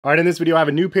All right, in this video, I have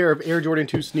a new pair of Air Jordan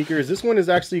 2 sneakers. This one is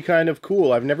actually kind of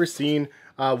cool. I've never seen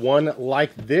one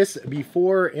like this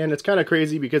before, and it's kind of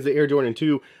crazy because the Air Jordan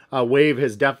 2 wave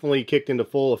has definitely kicked into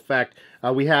full effect.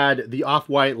 We had the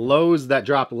off-white lows that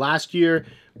dropped last year.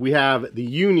 We have the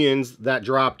Unions that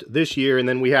dropped this year, and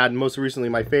then we had most recently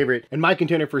my favorite and my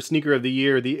contender for sneaker of the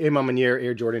year, the A Ma Maniére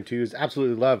Air Jordan 2s.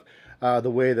 Absolutely love the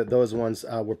way that those ones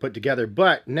were put together.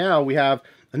 But now we have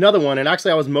another one, and actually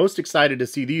I was most excited to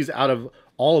see these out of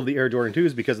all of the Air Jordan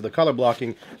 2s because of the color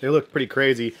blocking. They look pretty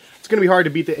crazy. It's going to be hard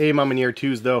to beat the A Ma Maniére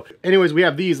 2s though. Anyways, we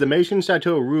have these, the Maison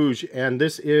Château Rouge, and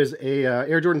this is a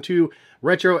Air Jordan 2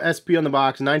 Retro SP on the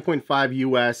box, 9.5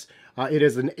 US. It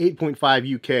is an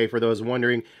 8.5 UK for those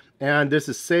wondering. And this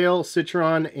is Sail,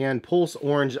 Citron, and Pulse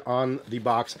Orange on the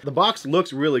box. The box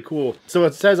looks really cool. So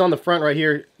it says on the front right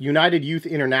here, United Youth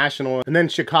International, and then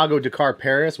Chicago, Dakar,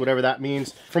 Paris, whatever that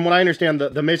means. From what I understand,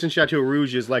 the Maison Château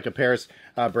Rouge is like a Paris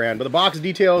brand. But the box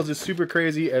details is super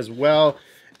crazy as well.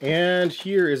 And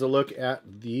here is a look at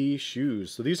the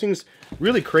shoes. So these things,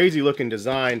 really crazy looking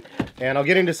design. And I'll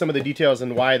get into some of the details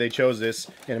and why they chose this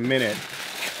in a minute.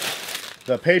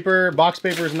 The paper, box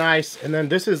paper is nice, and then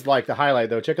this is like the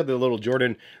highlight though. Check out the little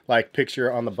Jordan like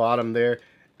picture on the bottom there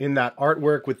in that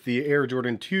artwork with the Air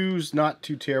Jordan 2s. Not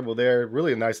too terrible there,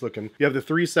 really nice looking. You have the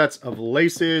 3 sets of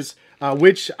laces,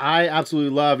 which I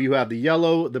absolutely love. You have the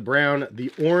yellow, the brown,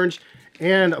 the orange,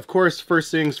 and of course, first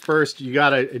things first, you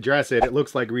gotta address it. It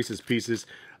looks like Reese's Pieces.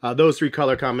 Those 3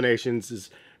 color combinations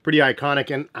is pretty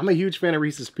iconic, and I'm a huge fan of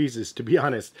Reese's Pieces, to be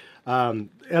honest. And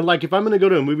like, if I'm gonna go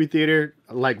to a movie theater,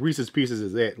 like, Reese's Pieces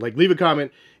is it. Like, leave a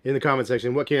comment in the comment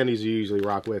section what candies you usually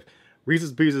rock with.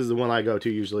 Reese's Pieces is the one I go to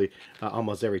usually,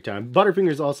 almost every time.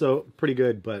 Butterfinger's also pretty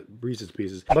good, but Reese's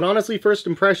Pieces. But honestly, first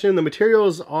impression, the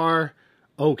materials are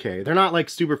okay. They're not like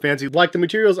super fancy. Like the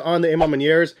materials on the A Ma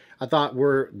Manières, I thought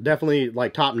were definitely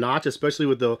like top notch, especially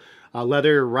with the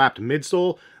leather wrapped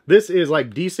midsole. This is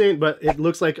like decent, but it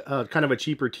looks like kind of a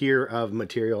cheaper tier of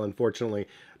material, unfortunately.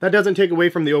 That doesn't take away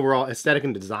from the overall aesthetic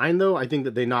and design though. I think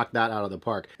that they knocked that out of the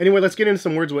park. Anyway, let's get into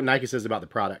some words what Nike says about the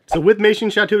product. So with Maison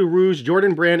Château Rouge,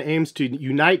 Jordan Brand aims to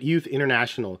unite youth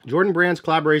international. Jordan Brand's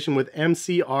collaboration with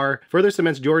MCR further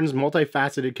cements Jordan's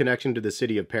multifaceted connection to the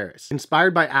city of Paris.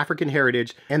 Inspired by African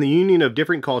heritage and the union of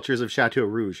different cultures of Château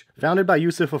Rouge. Founded by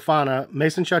Youssouf Fofana,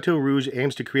 Maison Château Rouge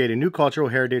aims to create a new cultural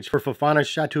heritage for Fofana's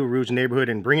Château Rouge neighborhood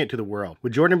and bring it to the world.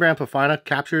 With Jordan Brand, Fofana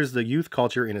captures the youth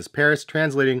culture in his Paris,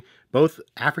 translating both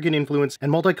African influence and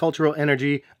multicultural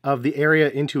energy of the area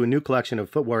into a new collection of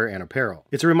footwear and apparel.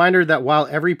 It's a reminder that while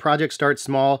every project starts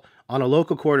small, on a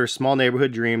local quarter small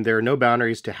neighborhood dream, there are no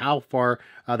boundaries to how far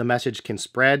the message can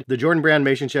spread. The Jordan Brand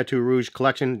Maison Château Rouge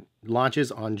collection launches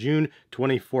on June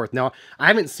 24th. Now, I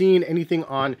haven't seen anything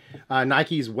on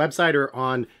Nike's website or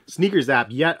on Sneakers app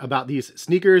yet about these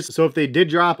sneakers. So if they did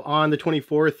drop on the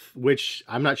 24th, which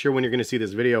I'm not sure when you're going to see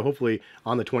this video, hopefully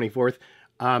on the 24th,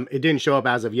 it didn't show up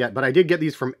as of yet, but I did get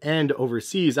these from End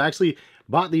overseas. I actually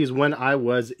bought these when I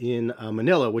was in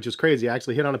Manila, which is crazy. I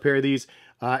actually hit on a pair of these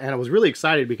and I was really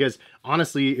excited because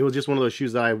honestly, it was just one of those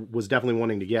shoes that I was definitely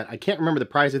wanting to get. I can't remember the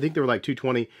price. I think they were like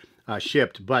 $220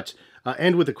 shipped, but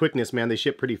End with the quickness, man, they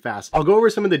ship pretty fast. I'll go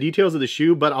over some of the details of the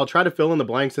shoe, but I'll try to fill in the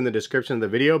blanks in the description of the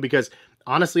video because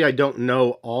honestly, I don't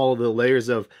know all the layers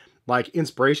of like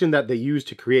inspiration that they use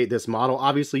to create this model.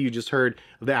 Obviously, you just heard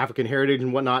of the African heritage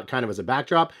and whatnot kind of as a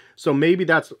backdrop. So maybe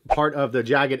that's part of the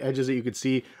jagged edges that you could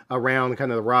see around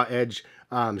kind of the raw edge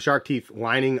shark teeth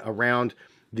lining around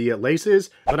the laces,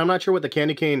 but I'm not sure what the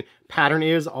candy cane pattern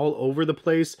is all over the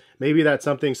place. Maybe that's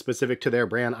something specific to their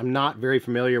brand. I'm not very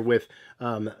familiar with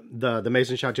the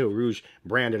Maison Château Rouge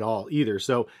brand at all either.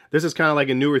 So this is kind of like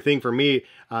a newer thing for me,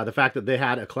 the fact that they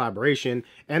had a collaboration,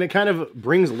 and it kind of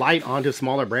brings light onto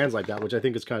smaller brands like that, which I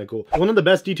think is kind of cool. One of the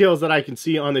best details that I can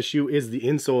see on the shoe is the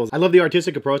insoles. I love the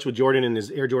artistic approach with Jordan and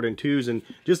his Air Jordan 2s, and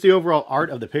just the overall art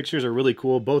of the pictures are really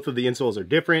cool. Both of the insoles are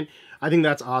different. I think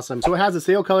that's awesome. So it has a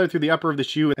sail color through the upper of the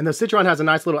shoe, and the Citron has a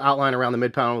nice little outline around the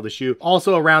mid panel of the shoe.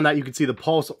 Also around that, you can see the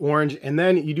Pulse Orange, and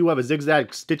then you do have a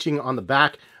zigzag stitching on the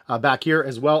back here,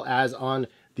 as well as on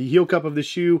the heel cup of the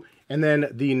shoe, and then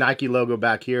the Nike logo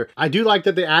back here. I do like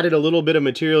that they added a little bit of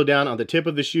material down on the tip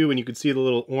of the shoe, and you can see the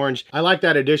little orange. I like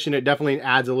that addition. It definitely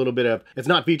adds a little bit of, it's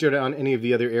not featured on any of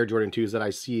the other Air Jordan 2s that I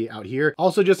see out here.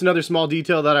 Also, just another small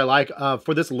detail that I like,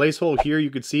 for this lace hole here, you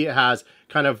can see it has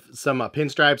kind of some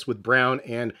pinstripes with brown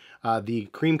and the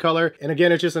cream color. And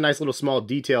again, it's just a nice little small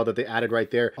detail that they added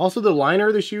right there. Also, the liner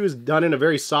of the shoe is done in a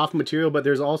very soft material, but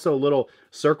there's also little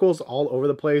circles all over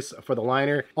the place for the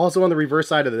liner. Also on the reverse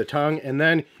side of the tongue. And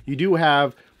then you do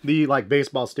have the like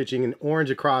baseball stitching in orange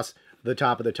across the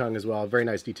top of the tongue as well. Very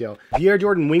nice detail. The Air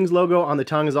Jordan Wings logo on the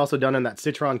tongue is also done in that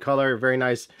citron color. Very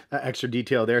nice extra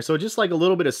detail there. So just like a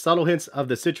little bit of subtle hints of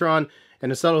the citron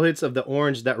and the subtle hints of the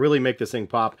orange that really make this thing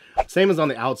pop. Same as on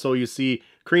the outsole, you see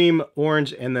cream,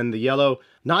 orange, and then the yellow.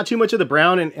 Not too much of the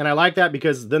brown, and I like that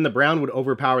because then the brown would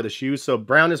overpower the shoes. So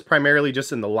brown is primarily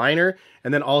just in the liner,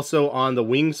 and then also on the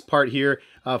wings part here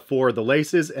for the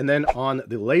laces, and then on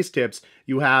the lace tips,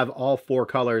 you have all 4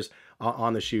 colors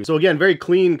on the shoe. So again, very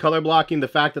clean color blocking. The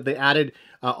fact that they added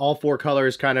all 4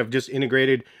 colors kind of just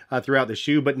integrated throughout the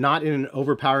shoe, but not in an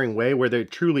overpowering way where they're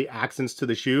truly accents to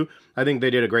the shoe. I think they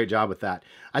did a great job with that.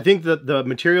 I think that the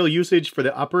material usage for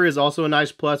the upper is also a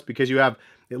nice plus because you have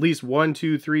at least 1,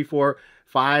 2, 3, 4,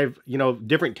 5, you know,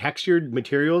 different textured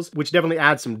materials, which definitely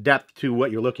adds some depth to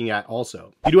what you're looking at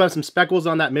also. You do have some speckles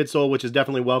on that midsole, which is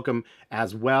definitely welcome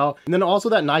as well. And then also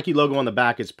that Nike logo on the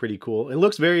back is pretty cool. It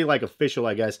looks very like official,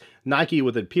 I guess. Nike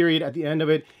with a period at the end of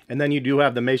it. And then you do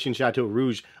have the Maison Château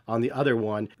Rouge on the other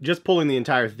one, just pulling the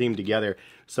entire theme together.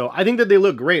 So I think that they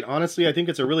look great. Honestly, I think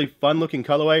it's a really fun looking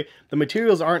colorway. The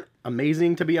materials aren't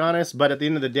amazing, to be honest, but at the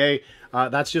end of the day,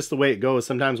 that's just the way it goes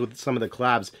sometimes with some of the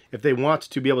collabs. If they want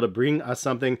to be able to bring us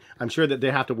something, I'm sure that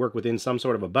they have to work within some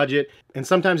sort of a budget. And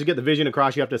sometimes to get the vision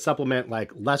across, you have to supplement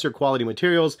like lesser quality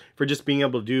materials for just being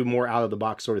able to do more out of the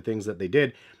box sort of things that they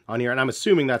did on here. And I'm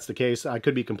assuming that's the case. I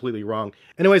could be completely wrong.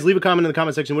 Anyways, leave a comment in the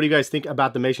comment section. What do you guys think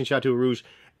about the Maison Château Rouge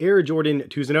Air Jordan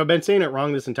 2s? And I've been saying it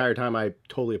wrong this entire time. I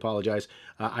totally apologize.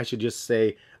 I should just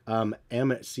say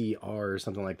MCR or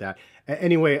something like that.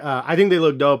 Anyway, I think they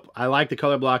look dope. I like the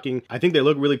color blocking. I think they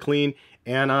look really clean.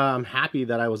 And I'm happy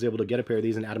that I was able to get a pair of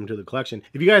these and add them to the collection.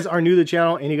 If you guys are new to the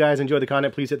channel and you guys enjoy the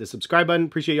content, please hit the subscribe button.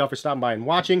 Appreciate y'all for stopping by and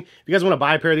watching. If you guys want to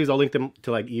buy a pair of these, I'll link them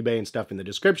to like eBay and stuff in the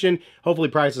description. Hopefully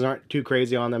prices aren't too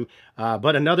crazy on them.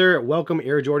 But another welcome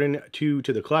Air Jordan 2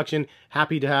 to the collection.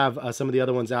 Happy to have some of the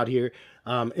other ones out here.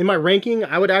 In my ranking,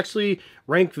 I would actually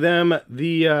rank them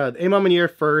the Aimamaniere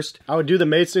first. I would do the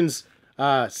Masons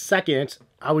second.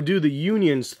 I would do the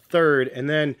Unions third, and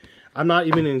then I'm not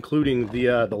even including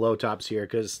the low tops here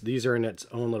because these are in its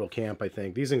own little camp, I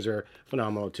think. These things are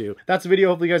phenomenal too. That's the video.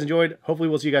 Hopefully you guys enjoyed. Hopefully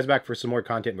we'll see you guys back for some more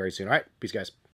content very soon. All right, peace guys.